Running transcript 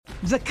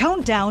The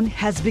countdown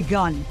has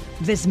begun.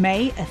 This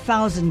May,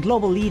 1,000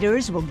 global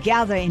leaders will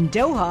gather in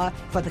Doha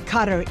for the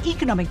Qatar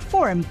Economic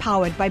Forum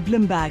powered by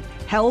Bloomberg,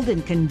 held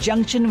in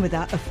conjunction with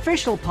our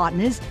official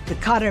partners, the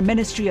Qatar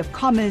Ministry of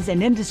Commerce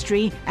and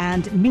Industry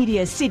and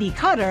Media City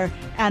Qatar,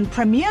 and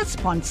premier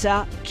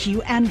sponsor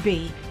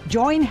QNB.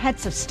 Join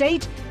heads of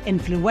state,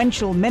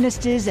 influential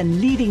ministers,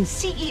 and leading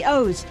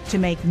CEOs to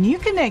make new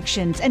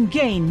connections and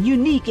gain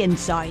unique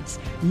insights.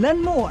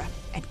 Learn more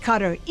at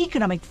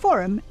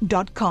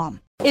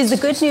QatarEconomicForum.com. Is the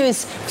good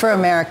news for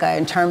America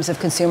in terms of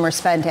consumer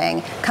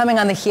spending coming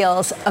on the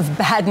heels of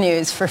bad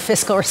news for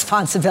fiscal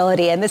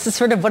responsibility? And this is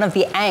sort of one of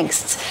the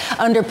angsts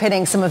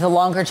underpinning some of the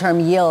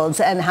longer-term yields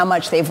and how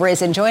much they've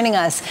risen. Joining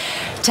us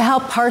to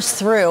help parse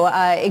through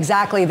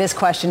exactly this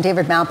question,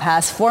 David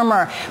Malpass,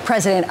 former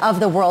president of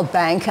the World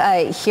Bank,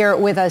 here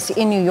with us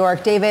in New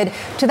York. David,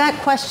 to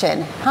that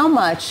question, how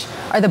much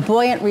are the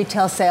buoyant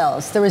retail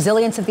sales, the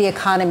resilience of the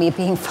economy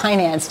being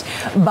financed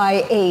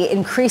by a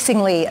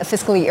increasingly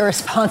fiscally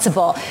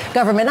irresponsible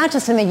government, not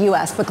just in the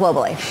U.S., but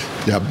globally?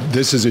 Yeah,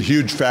 this is a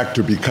huge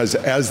factor because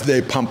as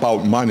they pump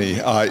out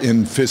money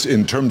in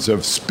terms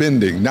of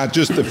spending, not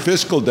just the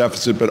fiscal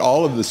deficit, but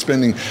all of the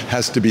spending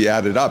has to be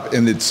added up,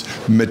 and it's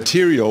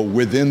material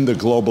within the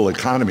global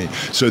economy.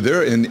 So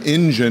they're an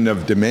engine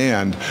of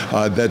demand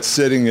that's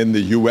sitting in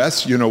the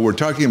U.S. You know, we're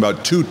talking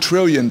about $2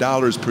 trillion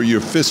per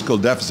year fiscal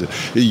deficit.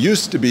 It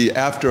used to be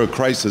after a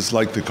crisis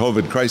like the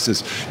COVID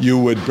crisis, you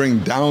would bring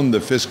down the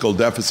fiscal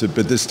deficit,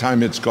 but this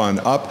time it's gone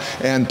up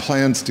and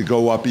plans to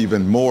go up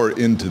even more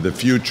into the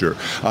future.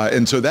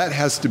 And so that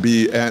has to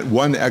be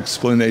one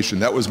explanation.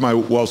 That was my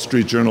Wall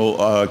Street Journal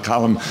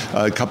column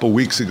a couple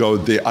weeks ago,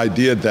 the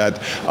idea that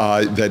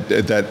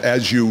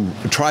as you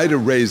try to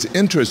raise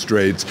interest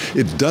rates,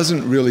 it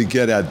doesn't really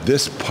get at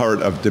this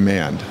part of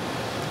demand.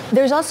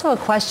 There's also a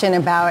question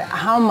about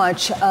how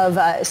much of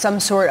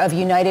some sort of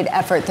united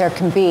effort there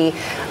can be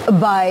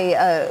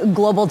by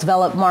global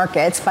developed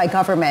markets, by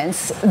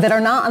governments that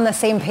are not on the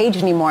same page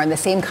anymore in the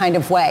same kind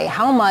of way.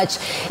 How much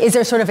is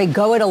there sort of a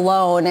go it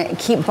alone,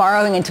 keep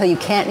borrowing until you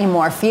can't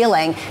anymore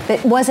feeling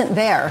that wasn't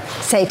there,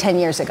 say, 10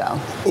 years ago?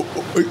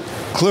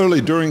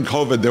 Clearly, during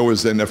COVID, there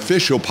was an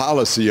official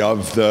policy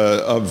of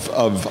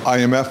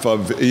IMF,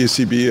 of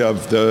ECB,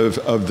 of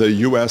the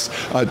U.S.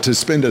 To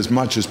spend as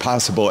much as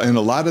possible, and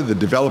a lot of the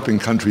developing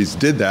countries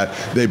did that.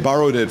 They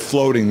borrowed at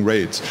floating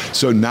rates.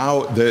 So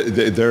now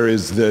there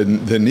is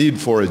the need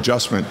for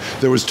adjustment.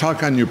 There was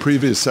talk on your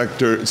previous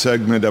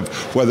segment of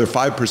whether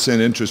 5%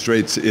 interest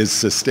rates is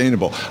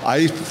sustainable.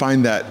 I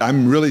find that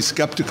I'm really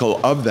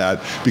skeptical of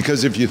that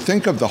because if you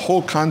think of the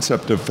whole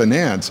concept of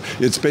finance,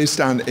 it's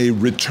based on a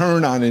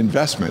return on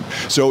investment.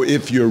 So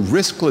if your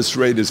riskless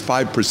rate is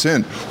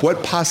 5%,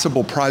 what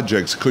possible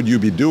projects could you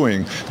be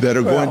doing that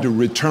are going to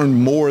return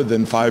more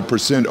than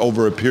 5%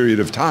 over a period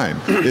of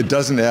time? It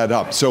doesn't add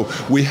up. So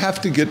we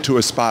have to get to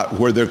a spot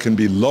where there can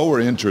be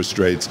lower interest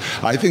rates.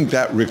 I think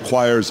that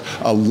requires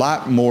a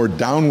lot more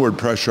downward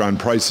pressure on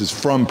prices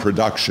from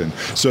production.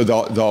 So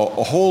the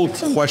whole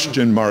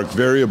question mark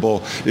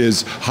variable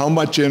is how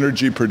much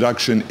energy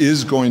production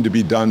is going to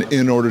be done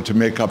in order to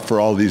make up for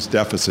all these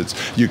deficits.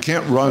 You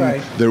can't run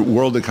the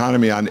world economy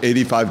on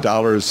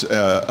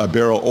 $85 a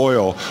barrel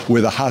oil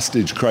with a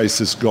hostage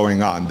crisis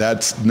going on.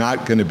 That's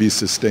not going to be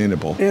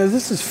sustainable. Yeah,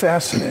 this is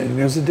fascinating.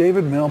 There's a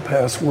David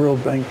Malpass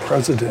World Bank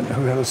president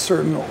who had a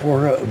certain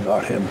aura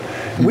about him.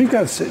 We've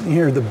got sitting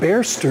here the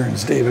Bear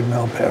Stearns David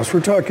Malpass.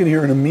 We're talking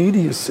here an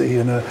immediacy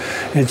and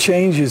it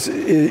changes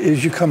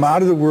as you come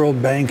out of the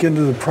World Bank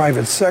into the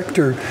private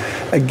sector.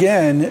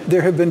 Again,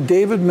 there have been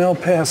David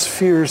Malpass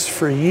fears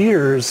for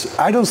years.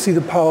 I don't see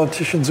the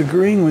politicians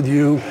agreeing with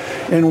you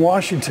in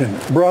Washington,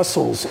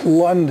 Brussels,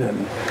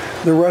 London,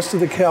 the rest of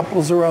the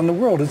capitals around the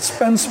world. It's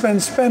spend,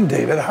 spend, spend,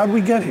 David. How do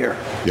we get here?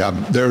 Yeah,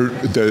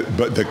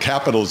 but the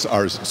capitals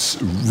are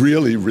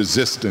really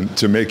resistant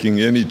to making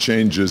any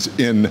changes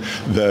in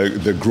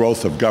the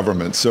growth of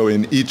government. So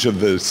in each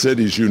of the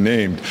cities you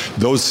named,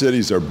 those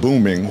cities are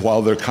booming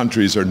while their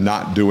countries are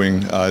not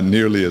doing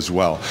nearly as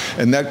well.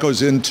 And that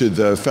goes into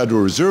the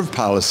Federal Reserve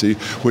policy,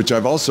 which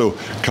I've also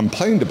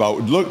complained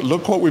about.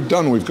 Look what we've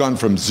done. We've gone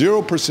from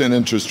 0%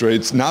 interest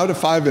rates now to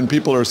 5%, and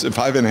people are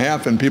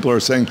 5.5%, and people are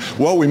saying,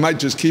 well, we might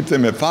just keep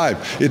them at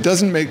 5%. It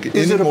doesn't make any more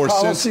sense. Is it a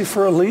policy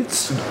for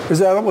elites? Is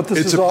that what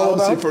this is all about?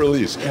 It's a policy for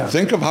elites. Yeah.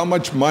 Think of how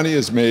much money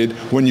is made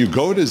when you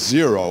go to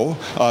zero.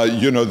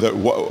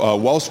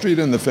 Wall Street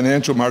and the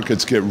financial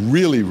markets get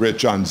really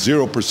rich on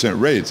 0%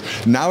 rates.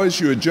 Now, as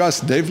you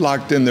adjust, they've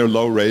locked in their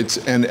low rates,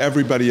 and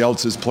everybody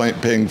else is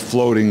paying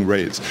floating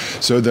rates.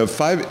 So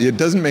it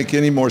doesn't make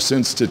any more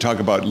sense to talk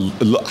about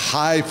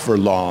high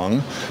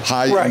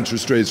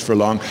interest rates for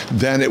long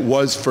than it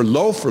was for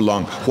low for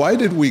long. Why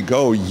did we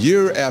go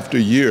year after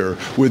year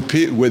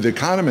with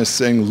economists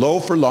saying low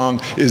for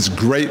long is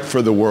great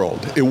for the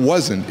world? It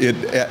wasn't. It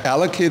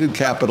allocated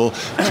capital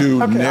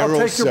to narrow segments.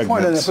 I'll take your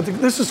point on that, but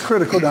this is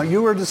critical now.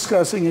 You were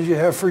discussing, as you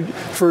have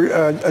for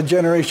a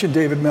generation,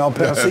 David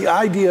Malpass, the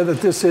idea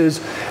that this is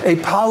a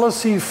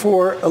policy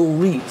for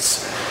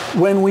elites.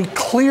 When we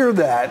clear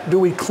that, do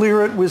we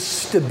clear it with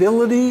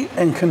stability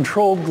and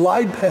controlled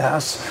glide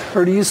paths,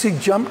 or do you see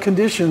jump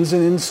conditions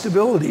and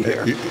instability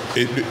here?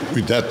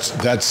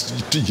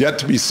 That's yet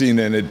to be seen,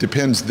 and it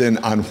depends then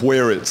on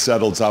where it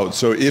settles out.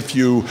 So if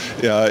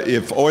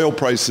oil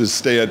prices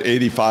stay at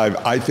 85,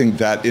 I think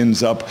that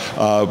ends up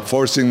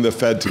forcing the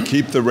Fed to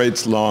keep the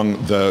rates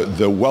long.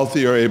 The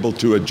wealthy are able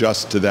to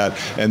adjust to that,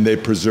 and they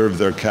preserve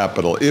their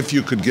capital. If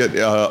you could get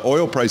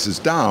oil prices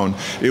down,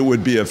 it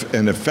would be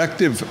an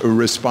effective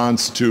response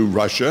to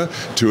Russia,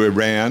 to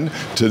Iran,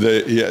 to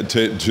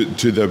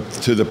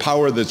the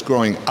power that's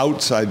growing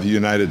outside the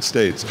United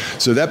States.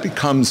 So that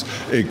becomes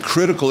a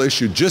critical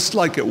issue, just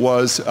like it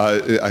was.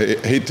 I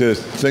hate to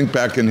think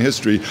back in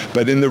history,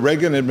 but in the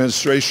Reagan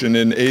administration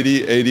in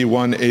 80,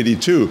 81,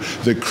 82,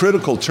 the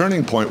critical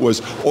turning point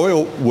was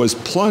oil was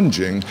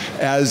plunging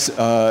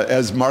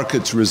as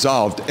markets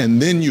resolved,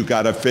 and then you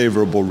got a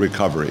favorable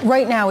recovery.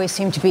 Right now, we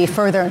seem to be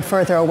further and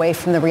further away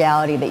from the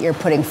reality that you're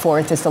putting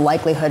forth as the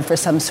likelihood for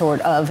some sort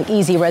of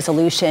easy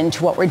resolution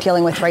to what we're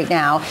dealing with right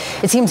now.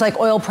 It seems like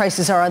oil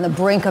prices are on the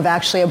brink of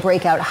actually a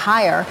breakout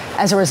higher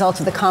as a result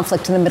of the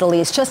conflict in the Middle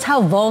East. Just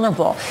how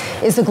vulnerable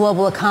is the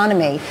global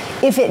economy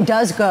if it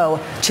does go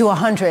to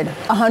 $100,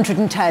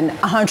 $110,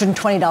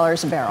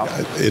 $120 a barrel?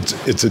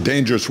 It's a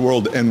dangerous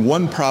world, and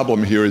one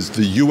problem here is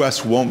the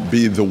U.S. won't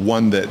be the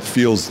one that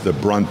feels the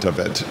brunt of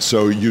it.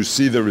 So you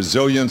see the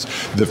resilience.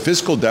 The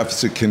fiscal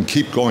deficit can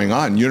keep going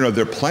on. You know,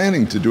 they're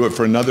planning to do it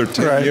for another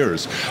 10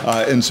 years.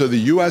 And so the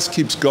U.S.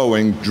 keeps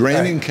going,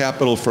 draining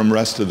capital from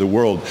rest of the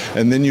world.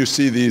 And then you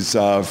see these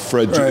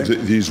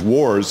these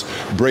wars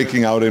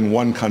breaking out in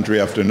one country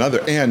after another.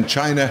 And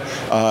China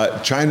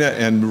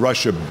and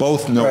Russia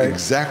both know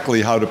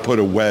exactly how to put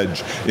a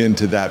wedge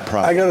into that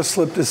problem. I got to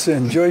slip this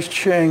in. Joyce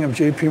Chang of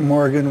J.P.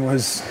 Morgan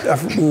was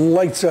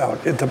lights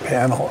out at the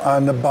panel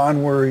on the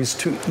bond worries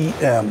to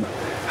EM.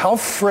 How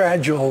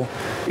fragile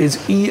is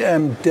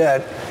EM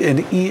debt and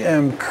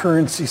EM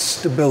currency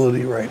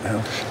stability right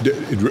now?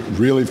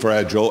 Really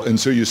fragile. And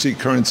so you see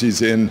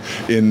currencies in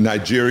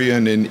Nigeria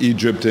and in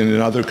Egypt and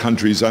in other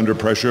countries under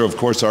pressure. Of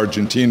course,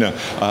 Argentina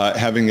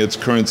having its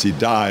currency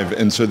dive.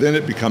 And so then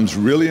it becomes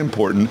really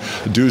important.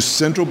 Do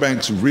central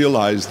banks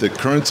realize that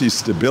currency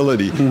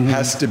stability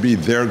has to be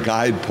their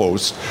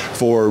guidepost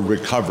for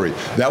recovery?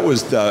 That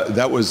was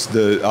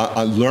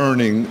the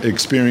learning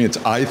experience,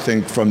 I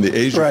think, from the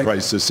Asia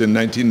crisis in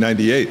 1998.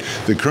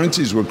 The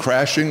currencies were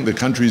crashing, the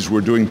countries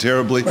were doing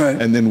terribly,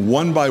 and then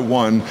one by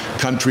one,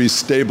 countries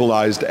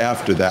stabilized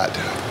after that.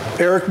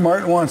 Eric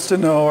Martin wants to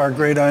know, our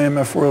great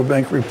IMF World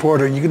Bank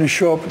reporter, are you going to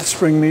show up at the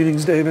spring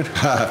meetings, David?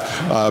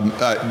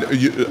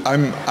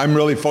 I'm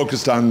really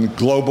focused on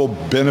global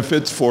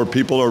benefits for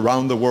people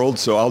around the world,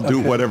 so I'll do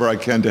whatever I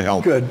can to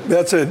help. Good.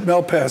 That's it.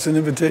 Malpass, an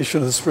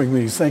invitation to the spring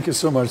meetings. Thank you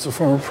so much. The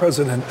former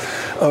president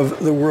of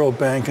the World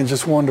Bank, and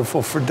just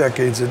wonderful for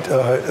decades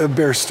at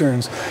Bear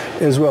Stearns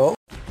as well.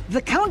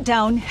 The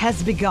countdown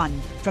has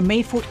begun. From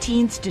May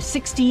 14th to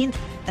 16th,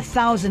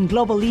 1,000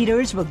 global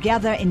leaders will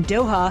gather in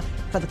Doha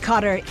for the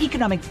Qatar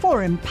Economic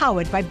Forum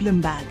powered by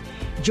Bloomberg.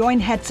 Join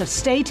heads of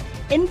state,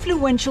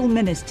 influential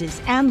ministers,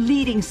 and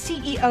leading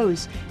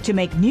CEOs to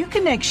make new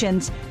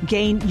connections,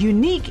 gain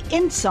unique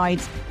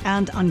insights,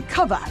 and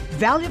uncover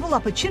valuable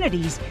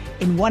opportunities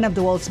in one of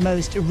the world's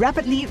most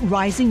rapidly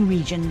rising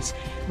regions.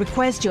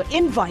 Request your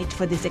invite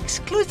for this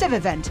exclusive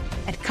event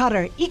at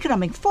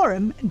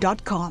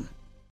QatarEconomicForum.com.